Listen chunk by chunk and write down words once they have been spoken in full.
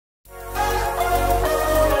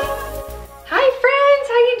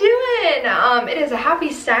It is a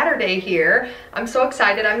happy Saturday here. I'm so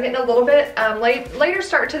excited. I'm getting a little bit later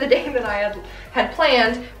start to the day than I had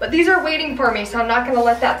planned, but these are waiting for me, so I'm not gonna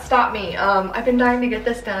let that stop me. I've been dying to get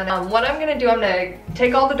this done. What I'm gonna do, I'm gonna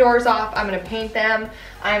take all the doors off, I'm gonna paint them,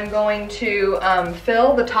 I'm going to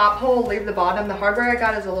fill the top hole, leave the bottom. The hardware I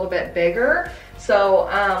got is a little bit bigger, so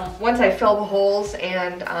once I fill the holes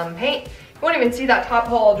and paint, you won't even see that top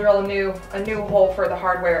hole. I'll drill a new hole for the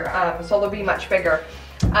hardware, so they'll be much bigger.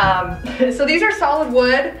 So these are solid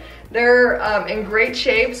wood. They're in great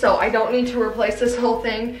shape, so I don't need to replace this whole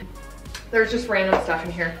thing. There's just random stuff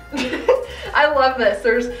in here. I love this.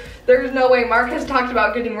 There's no way. Mark has talked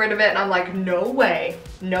about getting rid of it, and I'm like, no way,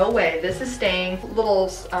 no way. This is staying. Little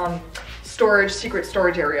secret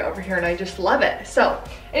storage area over here, and I just love it. So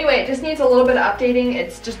anyway, it just needs a little bit of updating.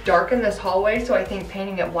 It's just dark in this hallway, so I think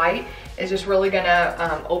painting it white is just really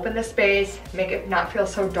gonna open the space, make it not feel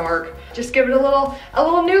so dark, just give it a little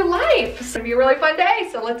new life. It's gonna be a really fun day,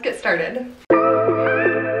 so let's get started.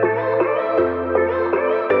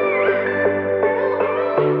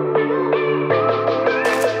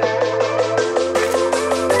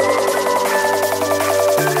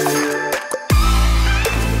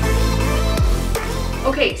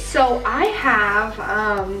 Okay, so I have,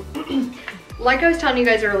 like I was telling you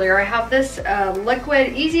guys earlier, I have this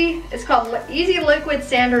it's called Easy Liquid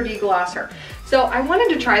Sander Deglosser. So I wanted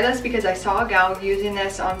to try this because I saw a gal using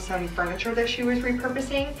this on some furniture that she was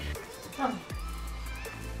repurposing. It's kind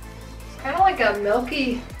of like a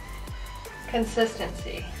milky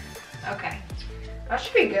consistency. Okay, that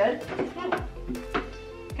should be good.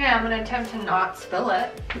 Okay, I'm gonna attempt to not spill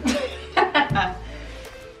it.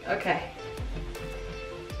 Okay.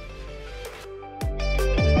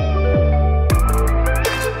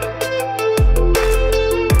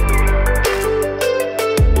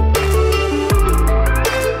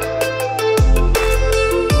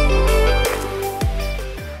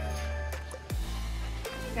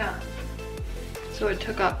 So it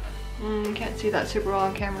took up, can't see that super well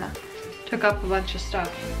on camera, took up a bunch of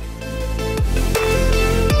stuff.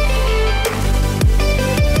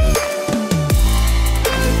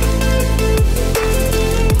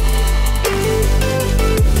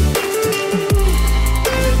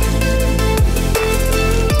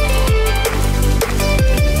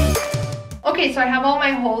 Okay, so I have all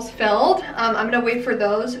my holes filled. I'm gonna wait for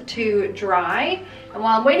those to dry. And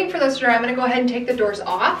while I'm waiting for those to dry, I'm gonna go ahead and take the doors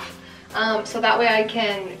off. So that way I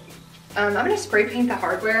can, I'm gonna spray paint the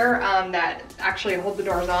hardware that actually hold the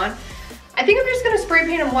doors on. I think I'm just gonna spray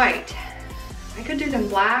paint them white. I could do them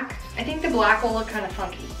black. I think the black will look kind of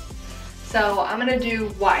funky. So I'm gonna do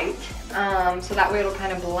white, so that way it'll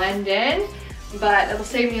kind of blend in, but it'll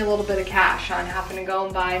save me a little bit of cash on having to go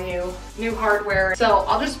and buy new hardware. So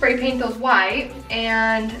I'll just spray paint those white,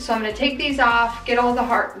 and so I'm gonna take these off, get all the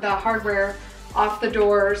hardware off the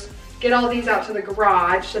doors, get all these out to the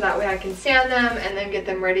garage so that way I can sand them and then get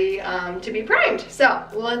them ready to be primed. So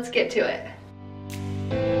let's get to it.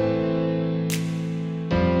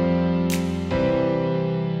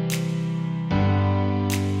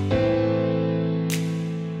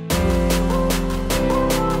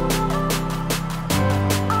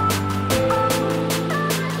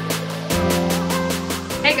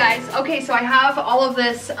 Hey guys, okay, so I have all of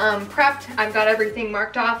this prepped. I've got everything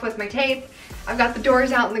marked off with my tape. I've got the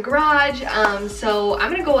doors out in the garage, so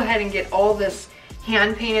I'm gonna go ahead and get all this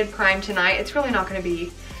hand painted primed tonight. It's really not gonna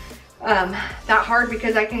be that hard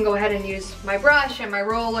because I can go ahead and use my brush and my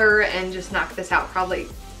roller and just knock this out probably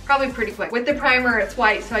pretty quick. With the primer, it's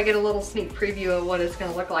white, so I get a little sneak preview of what it's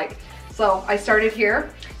gonna look like. So I started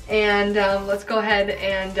here, and let's go ahead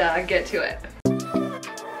and get to it.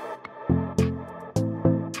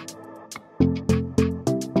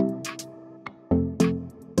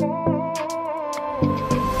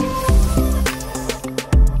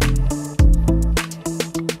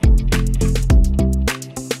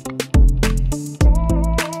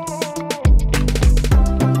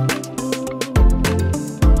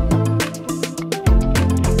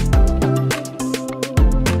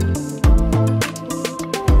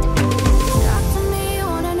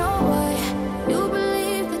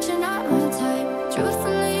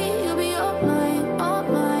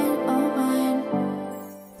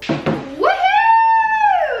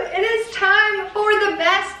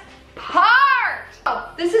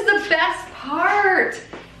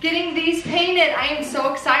 Getting these painted, I am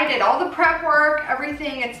so excited. All the prep work,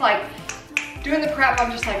 everything, it's like doing the prep,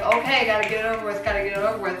 I'm just like, okay, gotta get it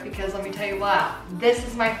over with, because let me tell you what, this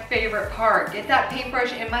is my favorite part. Get that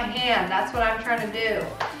paintbrush in my hand, that's what I'm trying to do.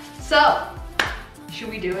 So, should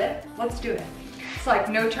we do it? Let's do it. It's like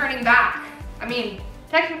no turning back. I mean,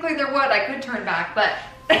 technically there would, I could turn back, but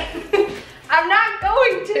I'm not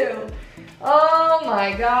going to. Oh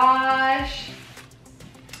my gosh.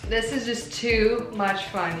 This is just too much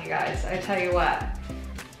fun, you guys, I tell you what.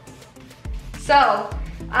 So,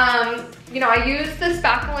 you know, I use the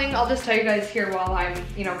spackling. I'll just tell you guys here while I'm,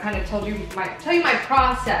 you know, kind of tell you my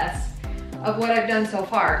process of what I've done so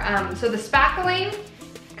far. So the spackling,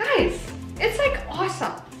 guys, it's like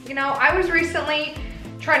awesome. You know, I was recently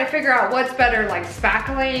trying to figure out what's better, like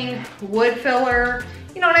spackling, wood filler,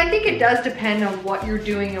 you know, and I think it does depend on what you're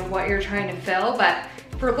doing and what you're trying to fill, but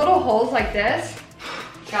for little holes like this,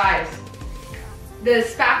 guys, the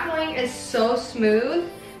spackling is so smooth.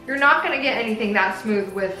 You're not gonna get anything that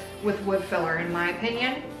smooth with wood filler, in my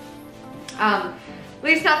opinion. At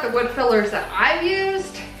least not the wood fillers that I've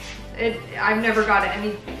used. I've never got it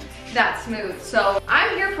any that smooth, so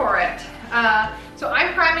I'm here for it. So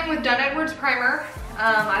I'm priming with Dunn Edwards primer.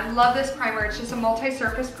 I love this primer. It's just a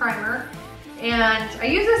multi-surface primer, and I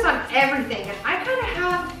use this on everything, and I kind of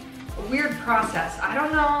have a weird process. I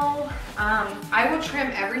don't know. I will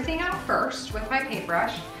trim everything out first with my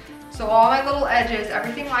paintbrush. So all my little edges,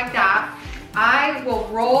 everything like that. I will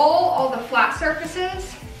roll all the flat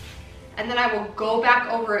surfaces, and then I will go back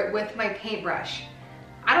over it with my paintbrush.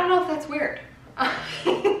 I don't know if that's weird.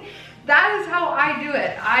 That is how I do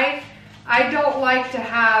it. I don't like to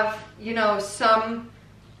have, you know, some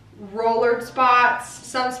rollered spots,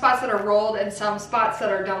 some spots that are rolled and some spots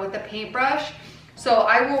that are done with the paintbrush. So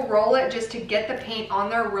I will roll it just to get the paint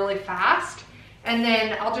on there really fast. And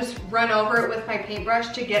then I'll just run over it with my paintbrush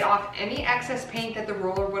to get off any excess paint that the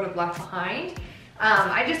roller would have left behind.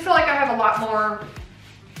 I just feel like I have a lot more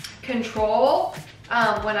control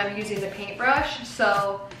when I'm using the paintbrush.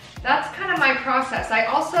 So that's kind of my process. I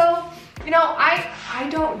also, you know, I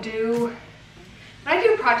do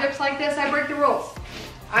projects like this, I break the rules.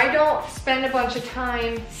 I don't spend a bunch of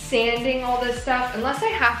time sanding all this stuff unless I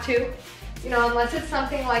have to, you know, unless it's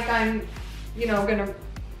something like I'm, you know, gonna,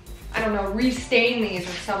 I don't know, restain these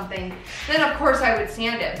or something, then of course I would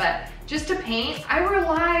sand it. But just to paint, I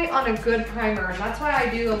rely on a good primer, and that's why I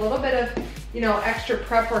do a little bit of, you know, extra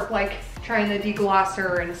prep work, like trying the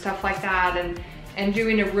deglosser and stuff like that, and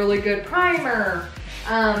doing a really good primer.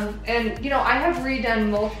 And you know, I have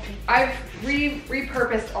redone I've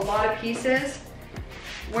repurposed a lot of pieces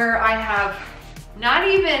where I have not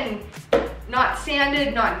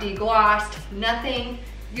sanded, not deglossed, nothing.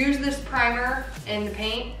 Use this primer in the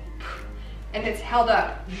paint, and it's held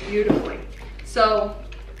up beautifully. So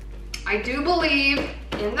I do believe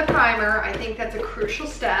in the primer. I think that's a crucial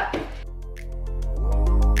step.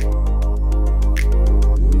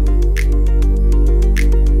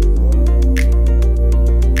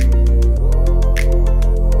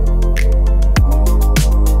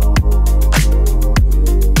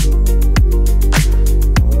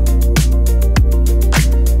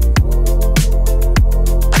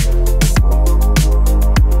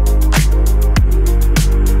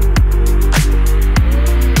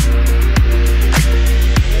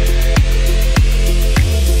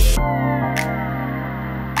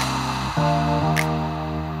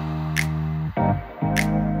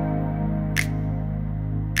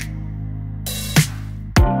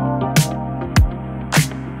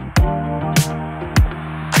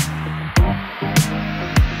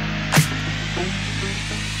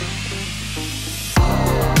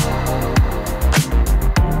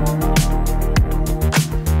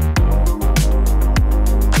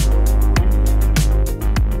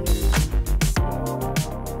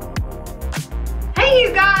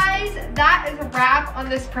 On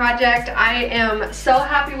this project, I am so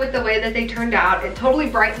happy with the way that they turned out. It totally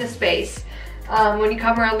brightened the space when you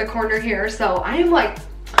come around the corner here. So I am like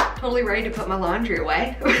totally ready to put my laundry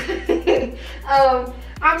away.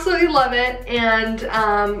 Absolutely love it. And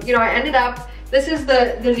you know, I ended up, this is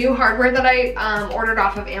the new hardware that I ordered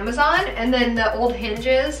off of Amazon, and then the old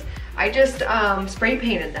hinges, I just spray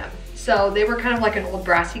painted them. So they were kind of like an old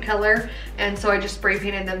brassy color, and so I just spray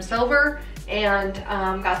painted them silver, and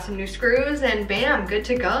got some new screws, and bam, good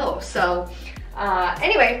to go. So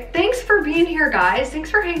anyway, thanks for being here, guys. Thanks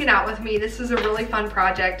for hanging out with me. This is a really fun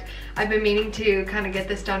project. I've been meaning to kind of get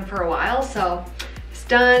this done for a while, so it's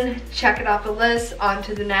done. Check it off the list, on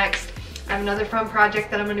to the next. I have another fun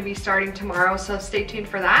project that I'm gonna be starting tomorrow, so stay tuned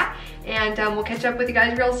for that. And we'll catch up with you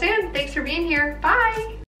guys real soon. Thanks for being here.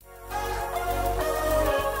 Bye.